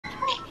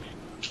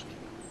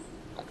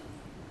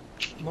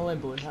Mullen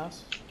Blue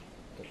House.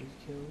 Get these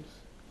kills.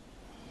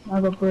 I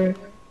got brick.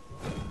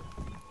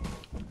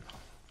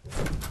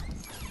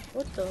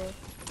 What the?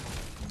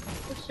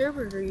 What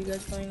servers are you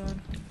guys playing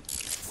on?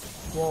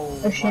 Whoa,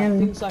 A my sham.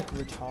 thing's like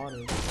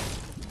retarded.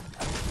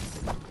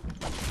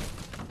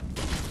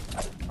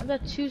 I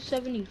got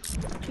 270,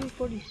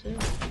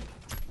 246.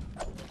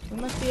 We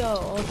must be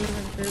all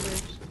different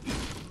servers.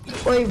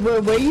 Wait,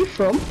 where are you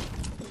from?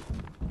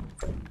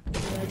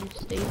 United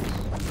States.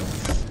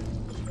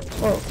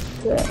 Oh,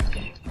 yeah.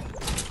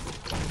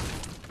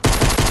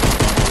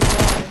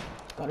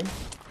 Got him.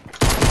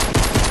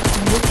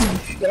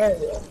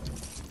 Australia.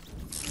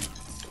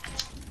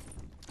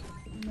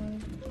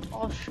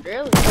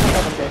 Australia?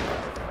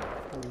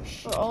 Holy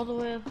shit. We're all the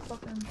way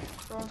fucking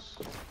across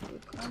the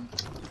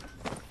country.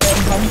 Where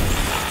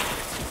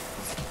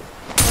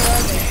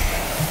are they?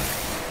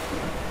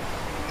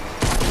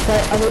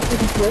 But I was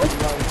pretty good.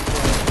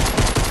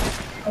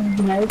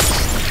 Nice.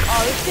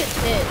 Oh, this kid's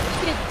hit. This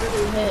kid's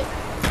really hit.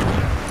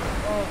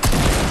 Oh.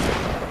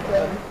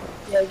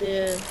 Yeah, dude.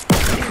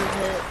 He was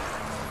hit.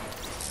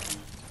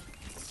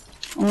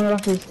 I wonder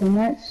if his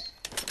teammates.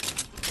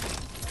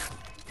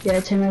 Yeah,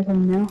 teammates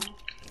on now.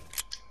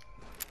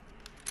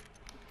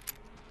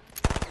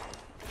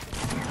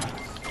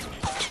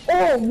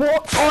 Oh,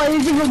 what? Oh,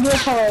 he's even more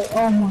high.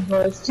 Oh my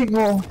god, it's too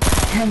low.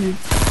 Damn it.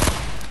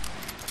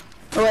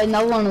 Oh, wait,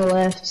 another one on the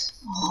left.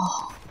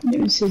 Oh, I didn't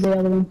even see the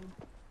other one.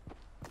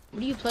 What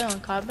do you play on,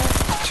 combat?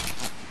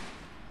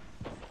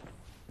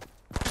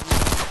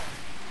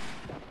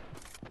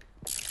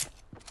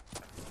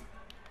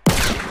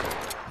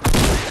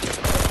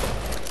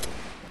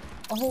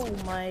 Oh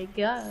my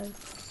god.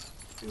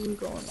 What's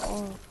going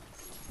on?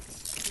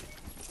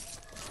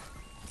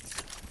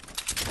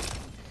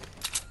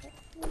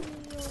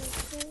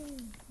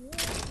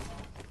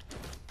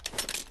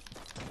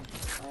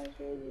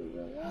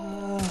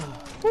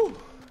 Whew.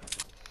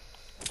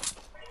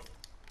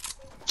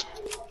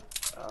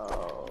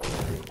 Oh.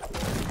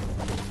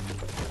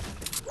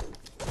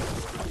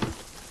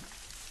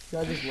 Should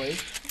I just wait?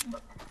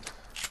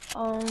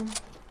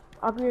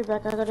 I'll be right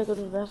back. I gotta go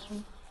to the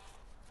bathroom.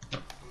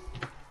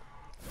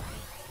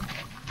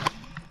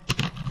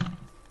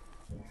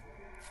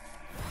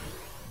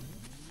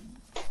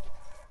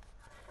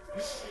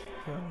 You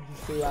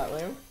see that,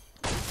 Liam?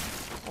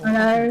 Oh I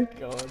know. my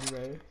god,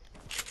 bro.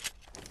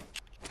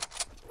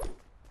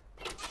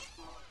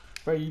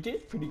 Bro, you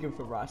did pretty good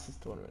for Rice's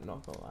tournament,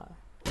 not gonna lie.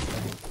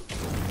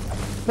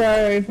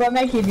 Bro, what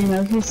make you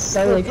know he's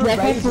so like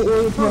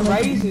For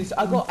raises,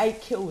 I got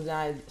 8 kills and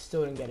I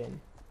still didn't get in.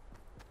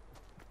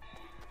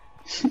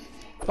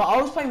 But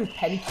I was playing with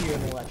Pedicure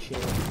and all that shit.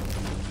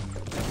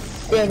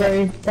 Yeah,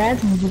 bro,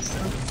 that's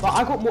just. But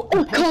I got more.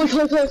 Oh, cool.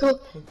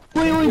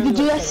 Wait, did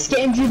you that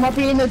scam you might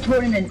be in the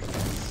tournament?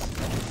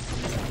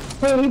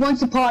 Wait, he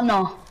wants a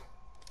partner.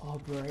 Oh,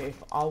 bro,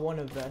 if I want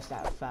to verse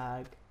that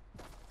fag,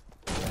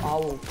 I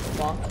will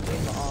fuck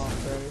him up,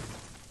 bro.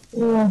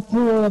 Oh,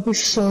 bro, that'd be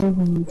so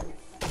good.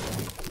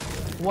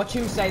 Watch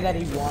him say that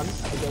he won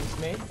against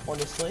me,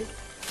 honestly.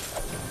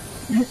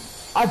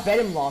 I bet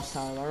him last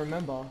time, I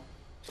remember.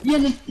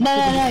 Yeah,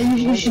 no,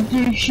 you should do.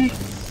 You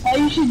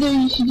should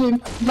do.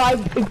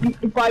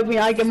 If I win,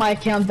 I get my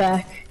account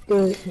back.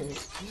 Do it.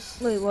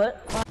 Wait,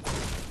 what?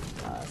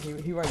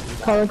 He won't do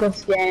that. Color got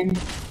scammed.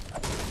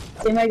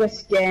 Teammate got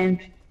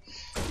scammed.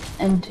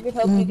 And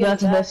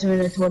that's the best in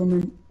the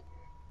tournament.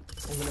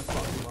 I'm gonna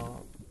fuck him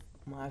up.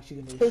 I'm actually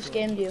gonna do Who shit.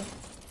 scammed you?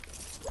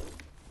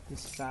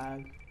 This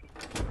fag.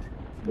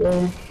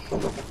 Yeah.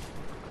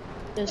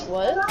 This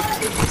what?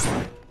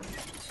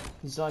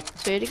 He's like,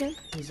 Say it again?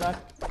 he's like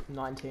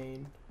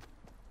 19.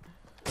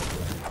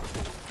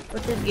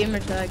 What's his gamer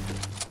tag?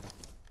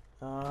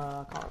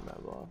 I can't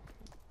remember.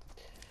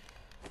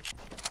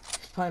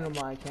 He's playing on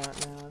my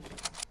account now.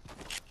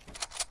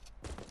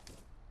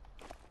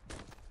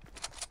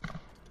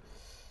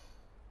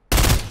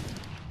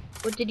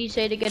 What did he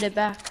say to get it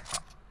back?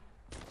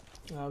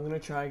 I'm gonna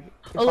try.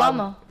 Oh,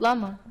 llama.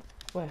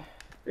 Where?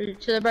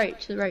 To the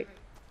right.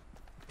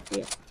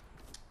 Yeah.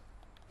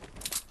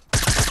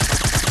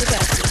 Look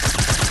at it.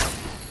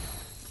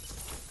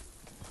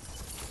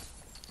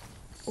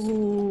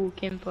 Ooh,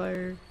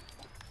 campfire.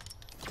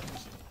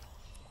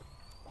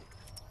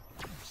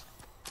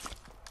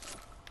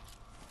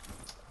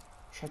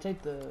 Should I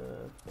take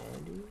the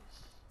bandies?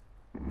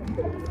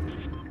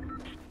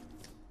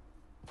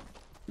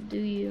 Do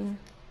you?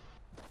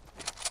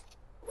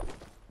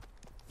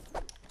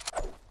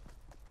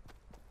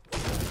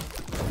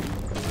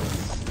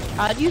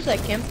 I'd use that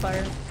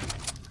campfire.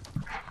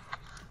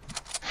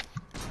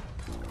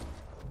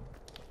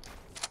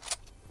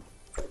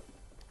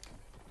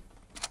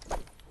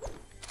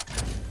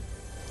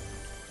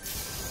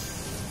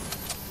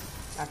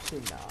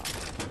 Actually, nah.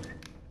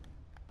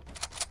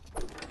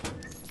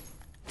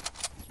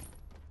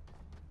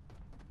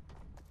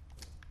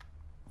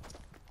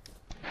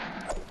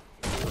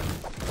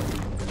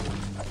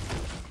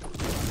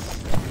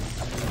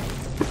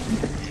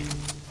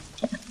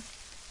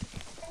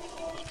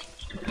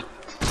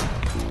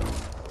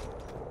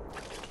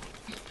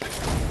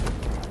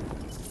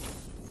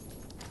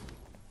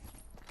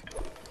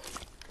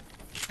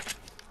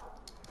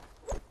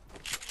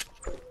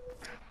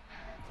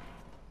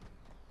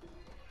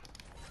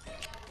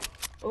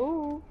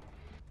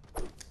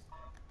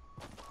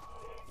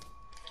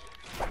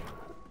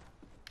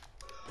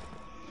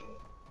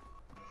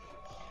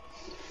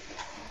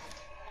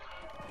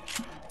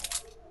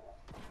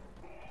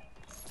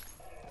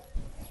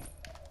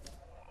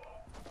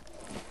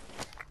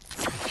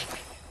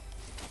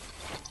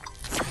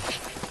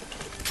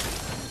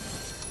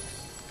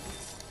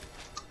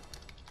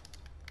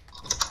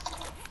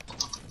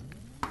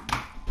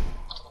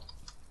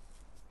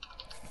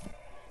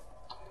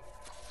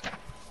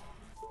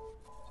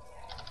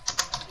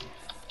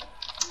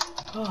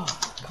 Oh,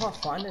 can't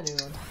find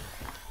anyone.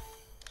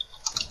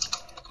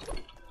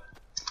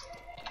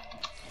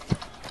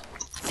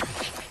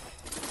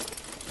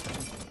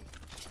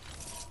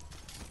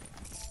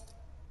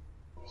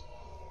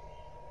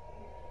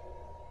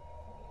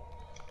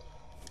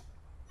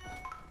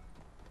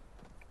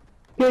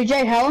 Yo,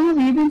 Jay, how long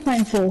have you been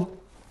playing for?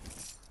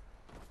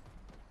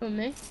 Who,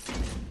 me?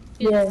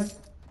 Yeah.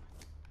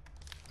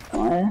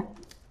 Oh, yeah.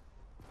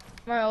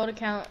 My old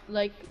account,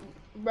 like,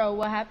 bro,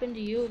 what happened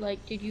to you? Like,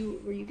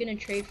 were you gonna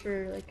trade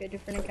for, like, a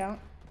different account?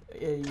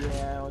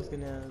 Yeah, I was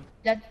gonna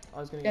That's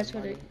get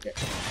what money.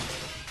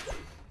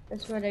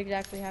 that's what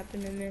exactly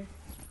happened to me.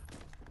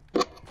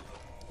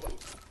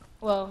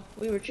 Well,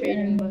 we were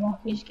trading, but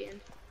he scanned.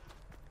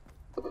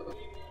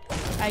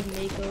 I'd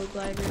make a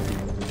glider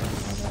and all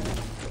that.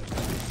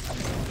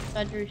 So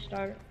I'd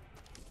restart.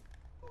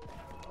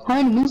 How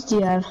many wins do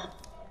you have? How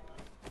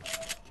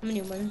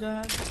many wins do I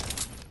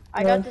have?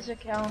 I Yeah. got this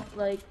account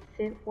like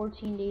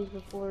 14 days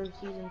before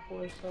season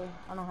 4, so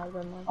I don't have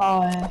that much.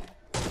 Oh, yeah.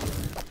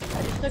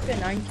 I just took a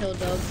 9-kill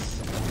dub.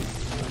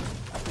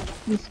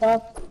 You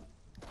stop?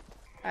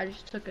 I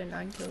just took a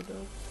 9-kill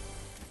dub.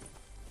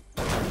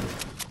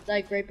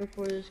 Like right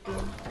before this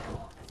game.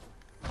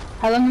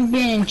 How long have you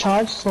been in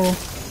charge for?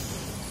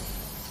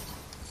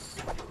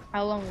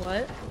 How long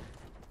what?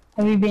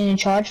 Have you been in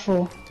charge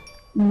for?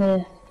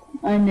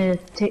 On the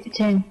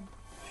team?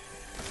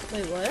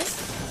 Wait, what?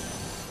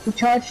 The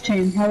charge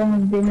team, how long have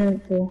you been in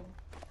it for?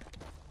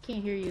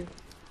 Can't hear you.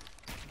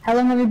 How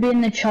long have you been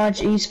in the charge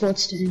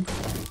esports team?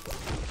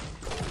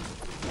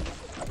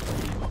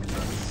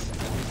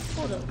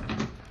 Hold up.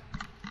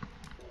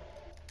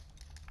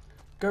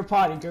 Go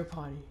party, go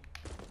party.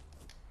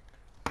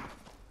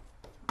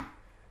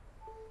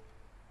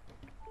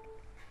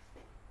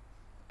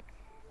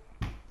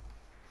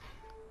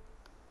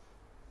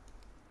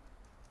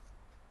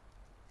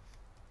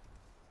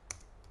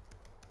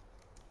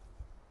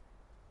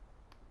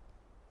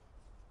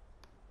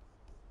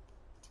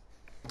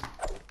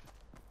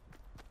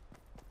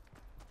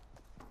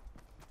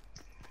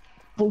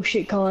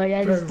 Bullshit, Colin.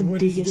 That is the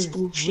biggest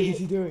bullshit. What is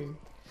he doing?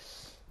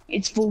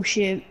 It's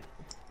bullshit.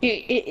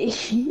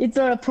 It's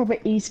not a proper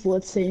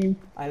esports team.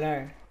 I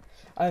know.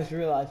 I just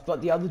realized,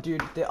 but the other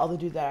dude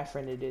that I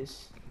friended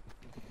is.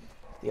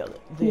 The other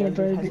Bro,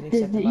 dude hasn't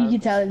accepted you my can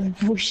tell request.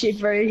 it's bullshit,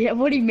 bro. Yeah,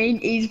 what do you mean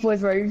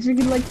esports, bro? You're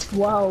freaking like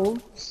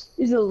 12.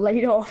 He's a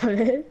late off of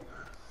it.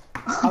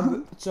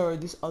 Sorry,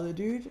 this other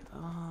dude.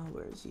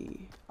 Where is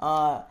he?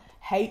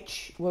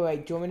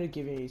 Wait. Do you want me to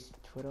give you his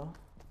Twitter?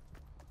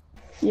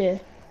 Yeah.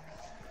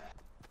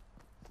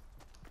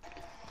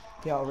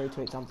 Yeah, I'll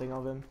retweet something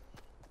of him.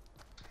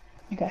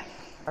 Okay.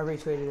 I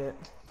retweeted it.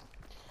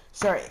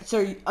 Sorry, so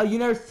you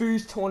know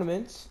Foo's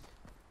tournaments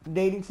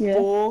needing Yeah.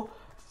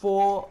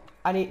 four.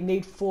 I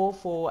need four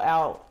for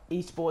our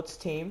esports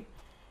team.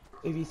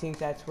 If you think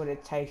that's what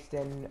it takes,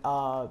 then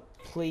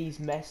please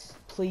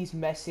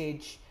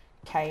message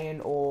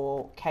Kayan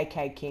or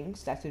KK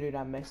Kings. That's the dude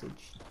I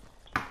messaged.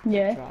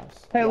 Yeah.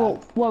 Drives. Wait, Yeah.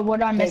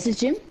 what I message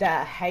him?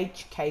 That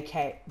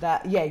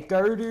HKK.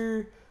 Go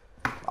to.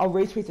 I'll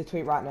retweet the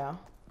tweet right now.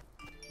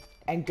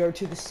 And go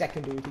to the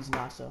second dude who's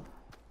nicer.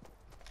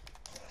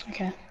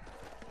 Okay.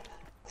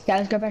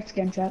 Guys, go back to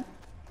game chat.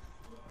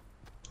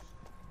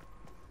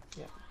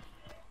 Yeah.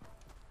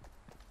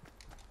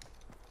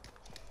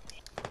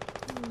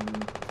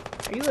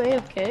 Are you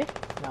AFK?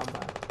 No, I'm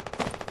back.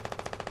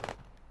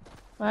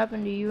 What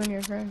happened to you and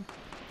your friend?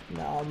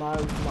 No, my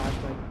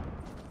friend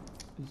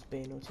is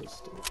being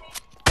autistic.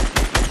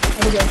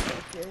 There we go.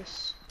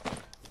 Yes.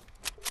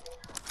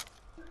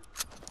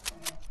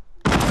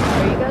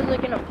 Are you guys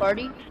like in a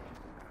party?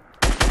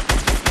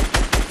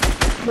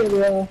 Yeah,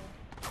 we are.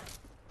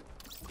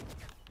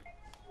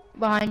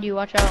 Behind you,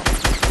 watch out.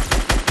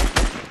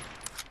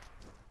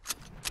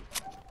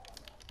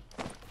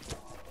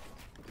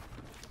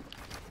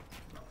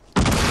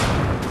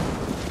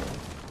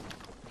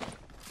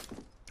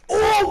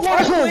 Oh,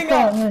 what a thing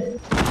up!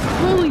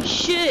 Holy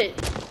shit!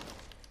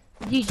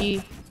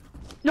 GG.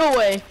 No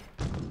way.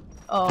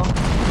 Oh.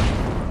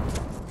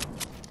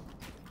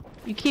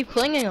 You keep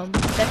clinging them.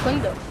 That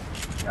clinged them.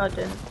 No, it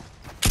didn't.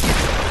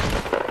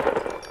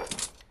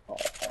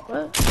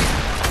 What?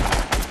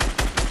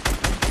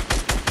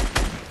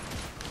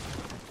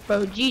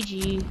 Bro,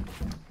 GG.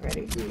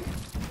 Ready?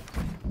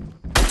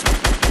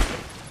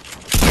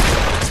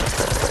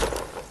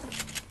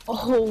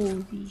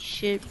 Holy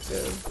shit, bro.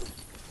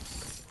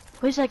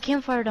 Where's that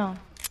campfire down?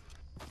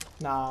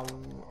 Nah,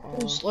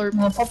 Slurp.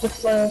 No, pop the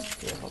flare.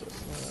 yeah, hold it.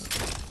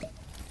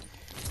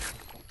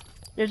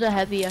 There's a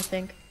heavy, I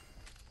think.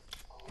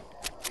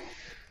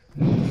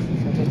 Should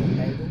I take a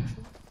Megan?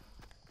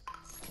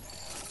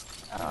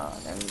 Oh,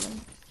 never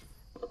mind.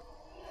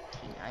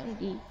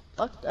 90.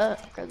 Fucked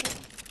up, brother.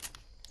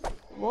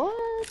 What?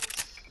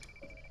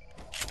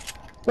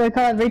 Wait,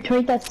 Colin,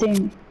 retweet that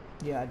thing.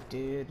 Yeah, I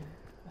did.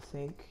 I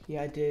think.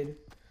 Yeah, I did.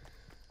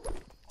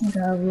 Okay,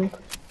 I'll look.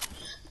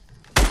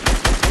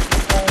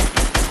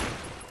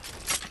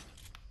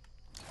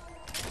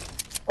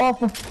 Oh,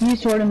 for few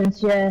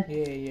tournaments, yeah.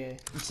 Yeah.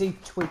 You see,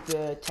 tweet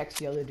the text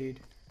the other dude,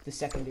 the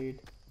second dude.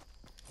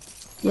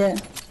 Yeah.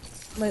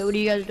 Wait, what are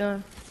you guys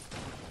doing?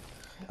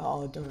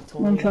 Oh, don't I'm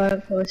tell gonna me. try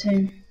it for a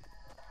team.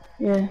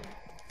 Yeah.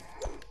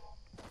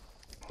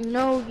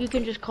 No, you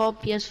can just call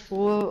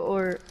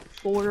PS4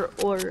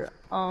 or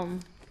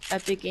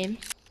Epic Games.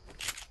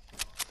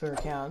 For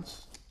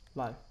accounts,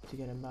 like to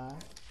get him back.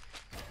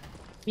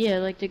 Yeah,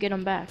 like to get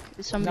them back.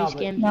 If somebody No, but-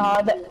 scams you.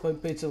 No, that, But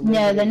it's illegal.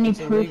 yeah, they need it's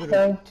proof illegal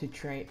though. to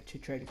trade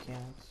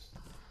accounts.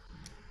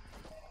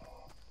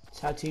 It's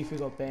how Tifu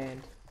got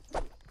banned.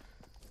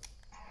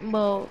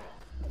 Well,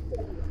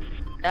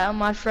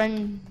 my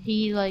friend,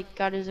 he like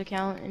got his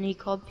account and he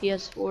called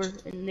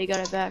PS4 and they got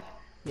it back.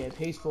 Yeah,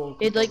 peaceful.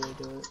 It, like-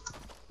 do it.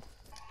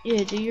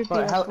 Yeah, do your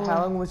But PS4.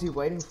 how long was he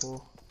waiting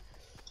for?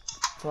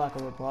 For like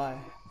a reply.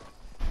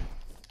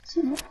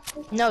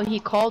 No, he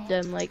called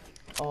them like.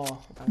 Oh.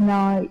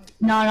 no,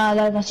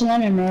 that's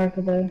not in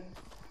America though.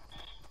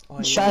 Oh,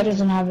 Australia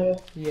doesn't have a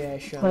Yeah,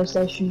 sure.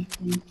 PlayStation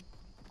thing.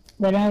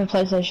 They don't have a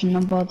PlayStation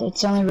number,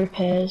 it's only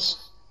repairs.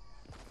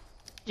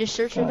 Just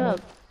search it up.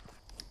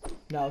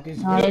 No, because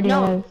No, they do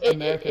No,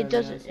 have- it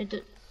doesn't.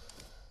 It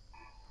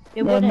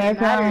Yeah, wouldn't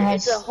America matter.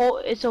 has-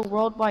 It's a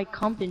worldwide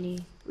company.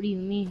 What do you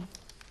mean?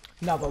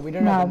 no, but we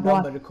don't No, have a but-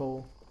 number to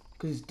call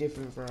because it's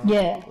different for us.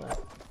 Yeah.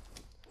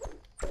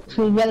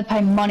 So we'd rather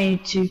pay money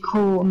to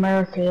call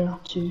America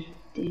to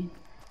the...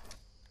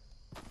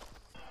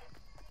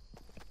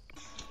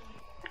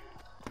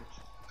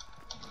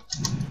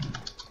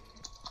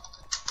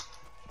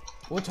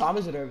 What time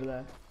is it over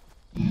there?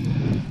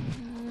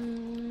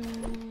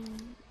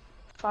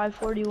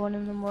 5:41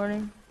 in the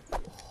morning.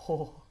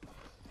 Oh,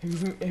 have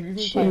you been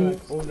playing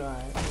like all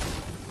night?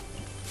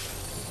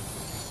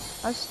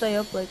 I stay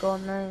up like all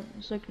night.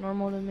 It's like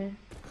normal to me.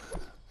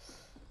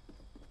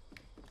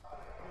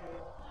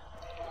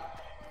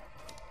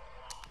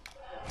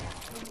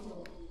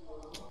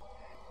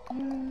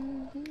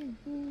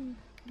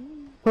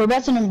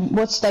 Whereabouts in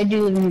what state do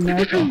you live in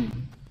America?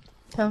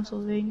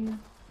 Pennsylvania.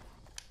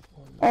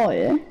 Oh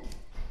yeah.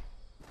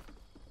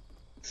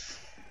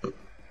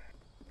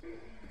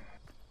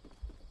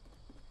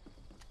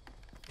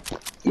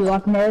 You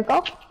like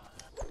America?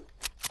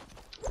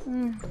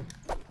 A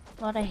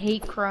lot of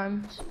hate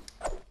crimes.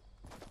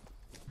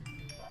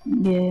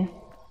 Yeah.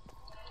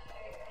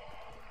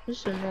 This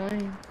is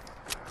annoying.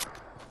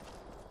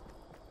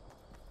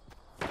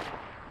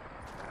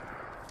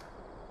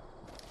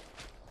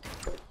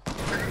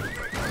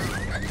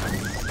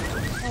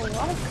 Oh, a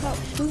lot of cut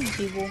food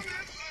people.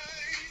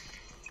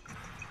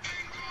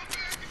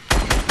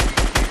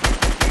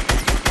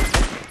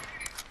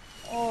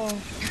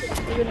 Oh,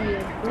 you're gonna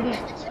get a booty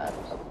slap.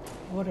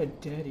 What a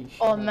dirty shit.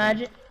 Oh,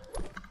 imagine.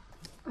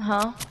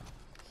 Huh?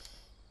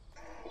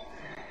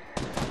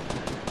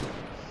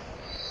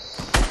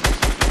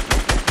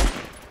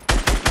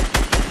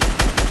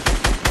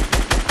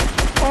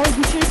 Oh,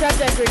 you should have grabbed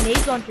that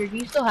grenade launcher. Do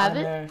you still have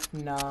it?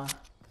 Nah.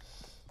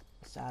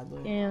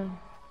 Sadly. Damn.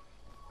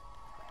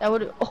 That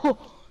would. Oh,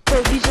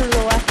 bro, these are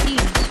the last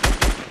teams.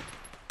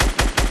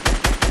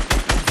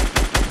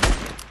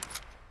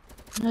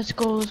 Let's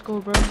go,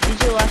 bro.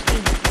 These are the last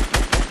teams.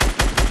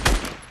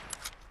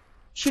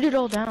 Shoot it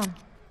all down.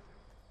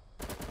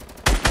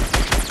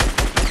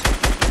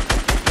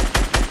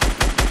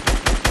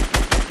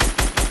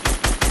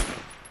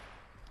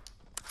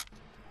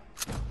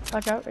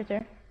 Watch out, right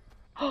there.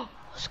 Oh,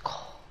 let's go.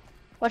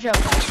 Watch out.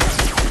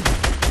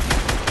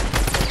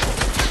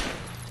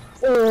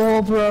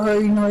 Oh, bro,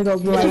 you know I got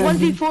It's blood. a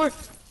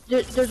 1v4.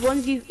 There's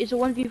 1v. It's a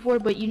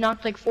 1v4, but you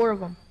knocked like 4 of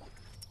them.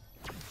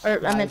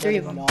 Or I meant 3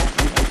 of them.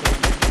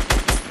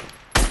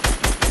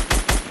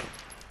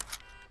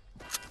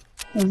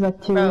 There's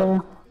like 2 Bro,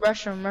 there.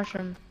 rush them.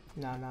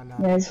 No.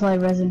 Yeah, it's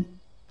like resin.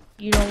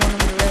 You don't want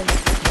them to res.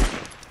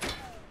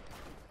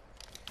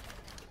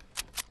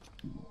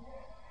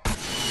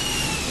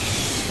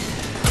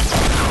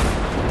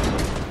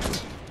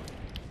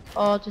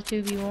 Oh, it's a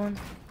 2v1.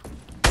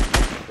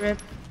 Rip.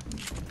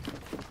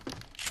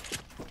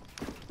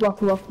 Block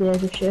the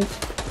edge of shit.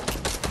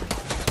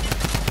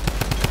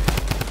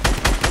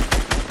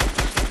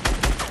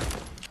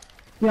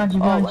 Behind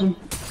you.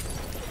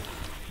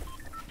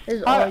 This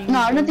is all you No,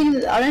 I don't do.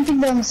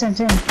 think they're on the same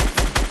team.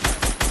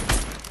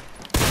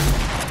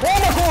 Oh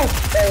my god!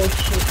 Oh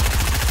shit.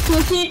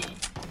 Pussy.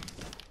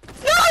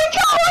 No, you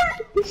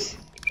can't!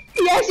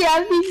 Yes, you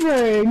have me.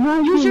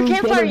 No, Use your you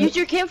campfire. get it. Use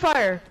your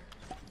campfire.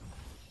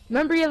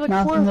 Remember, you have like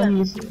No, 4 of them.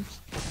 use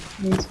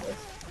it.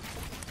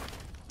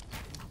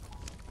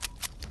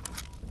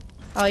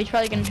 Oh, he's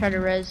probably gonna try to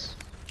res.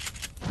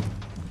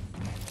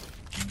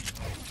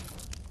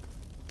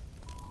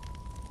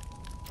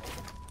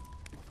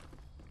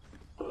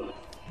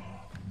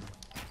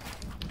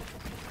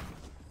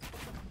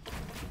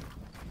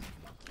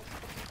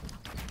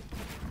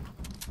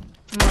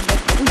 Come on,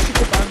 back. Ooh, shoot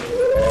the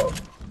bomb.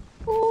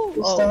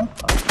 Oh.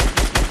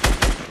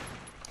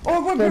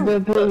 Oh, what?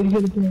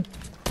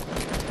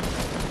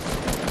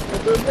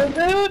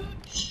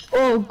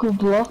 Oh, good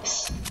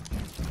blocks.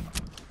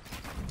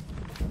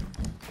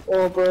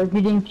 Oh, bro, if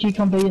you didn't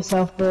cucumber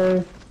yourself,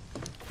 bro.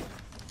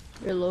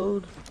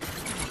 Reload.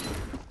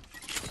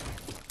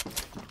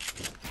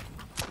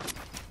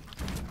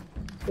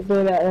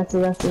 Do that,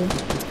 that's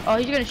it. Oh,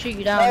 he's gonna shoot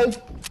you down.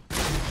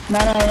 No,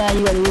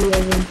 you gotta leave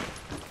it.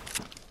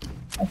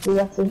 That's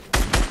it.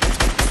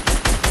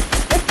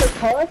 What's the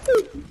car?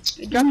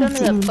 You dropped under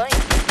the plank.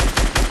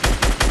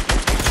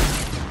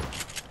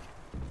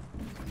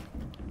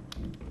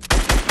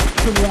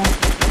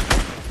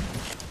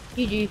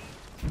 GG.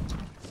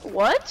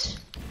 What?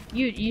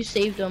 You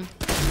saved him.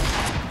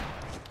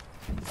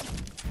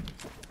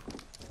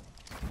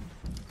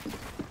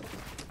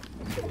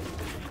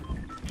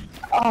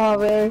 Oh,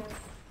 man.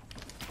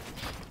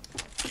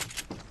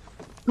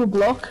 Good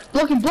block.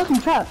 Blocking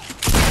trap.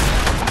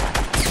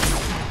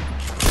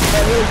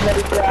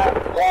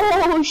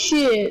 Oh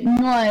shit,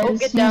 nice. Oh,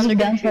 get down, they're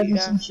gonna shoot you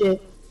some down.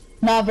 shit.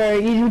 Nah, bro,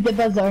 you get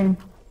that zone.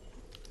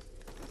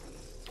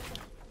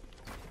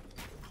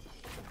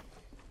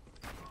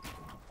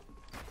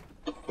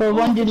 Bro,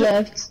 one dude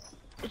left.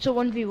 It's a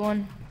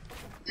 1v1.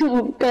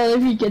 Oh god,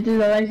 if you get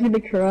this, I'm actually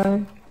gonna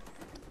cry.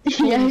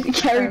 You have to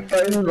carry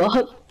both of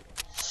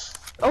us.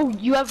 Oh,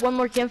 you have one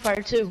more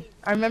campfire too.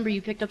 I remember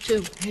you picked up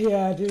 2.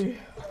 Yeah, I do.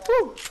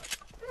 Woo.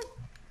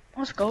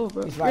 Let's go,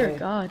 bro. He's right You're a here.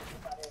 god.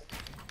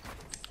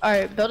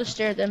 Alright, build a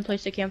stair, then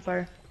place the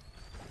campfire.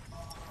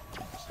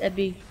 That'd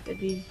be.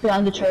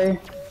 Behind the tree.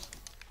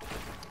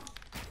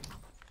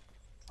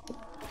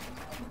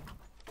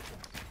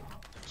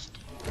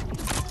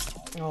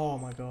 Oh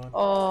my god.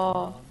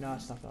 Oh. No,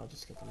 it's not. I'll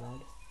just get the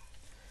mod.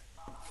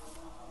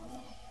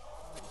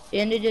 The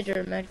end of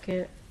your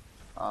medkit.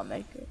 Oh,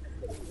 medkit.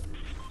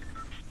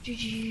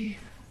 GG.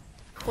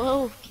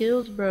 12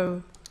 kills,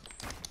 bro.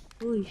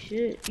 Holy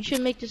shit. You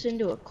should make this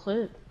into a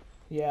clip.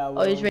 Yeah.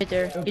 Oh, he's right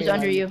there. It'll He's be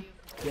under on- you.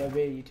 Yeah,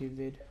 YouTube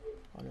vid.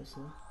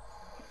 Honestly.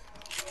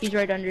 He's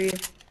right under you.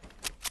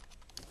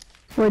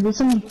 Wait, there's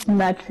some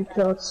magic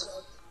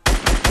shots.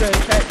 Bro,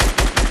 try.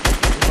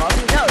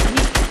 No,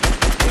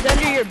 he's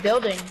under your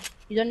building.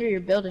 He's under your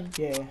building.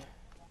 Yeah.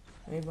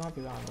 Maybe behind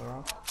the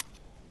rock.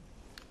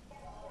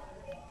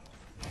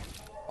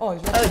 Oh,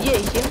 he's right. Oh, yeah,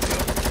 you see him?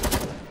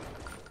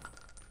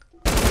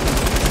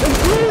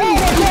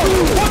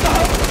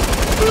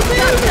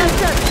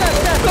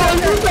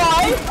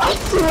 I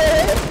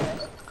swear!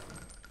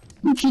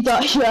 If you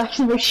die, you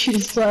actually will shoot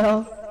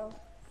yourself.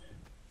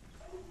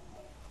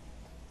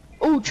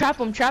 Oh, trap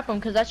him,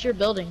 cause that's your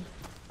building.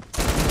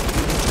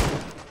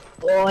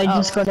 Oh, I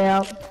just got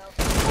out.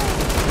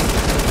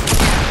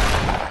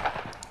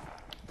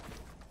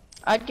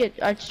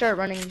 I'd start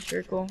running in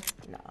circle.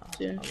 Nah.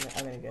 Soon.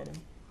 I'm gonna get him.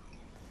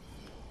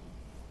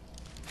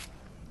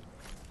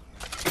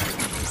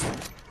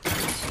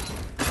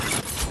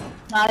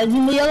 Nah, it's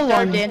in the other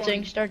Start one.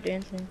 dancing, start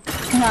dancing.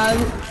 Nah,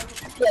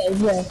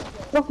 yeah.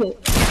 Fuck it.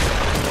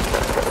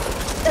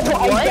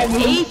 What?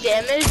 8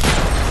 damage?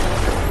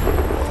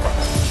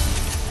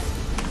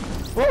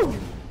 Woo!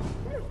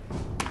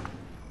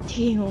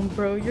 Damn,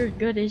 bro, you're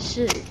good as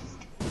shit.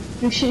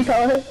 You should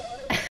call it.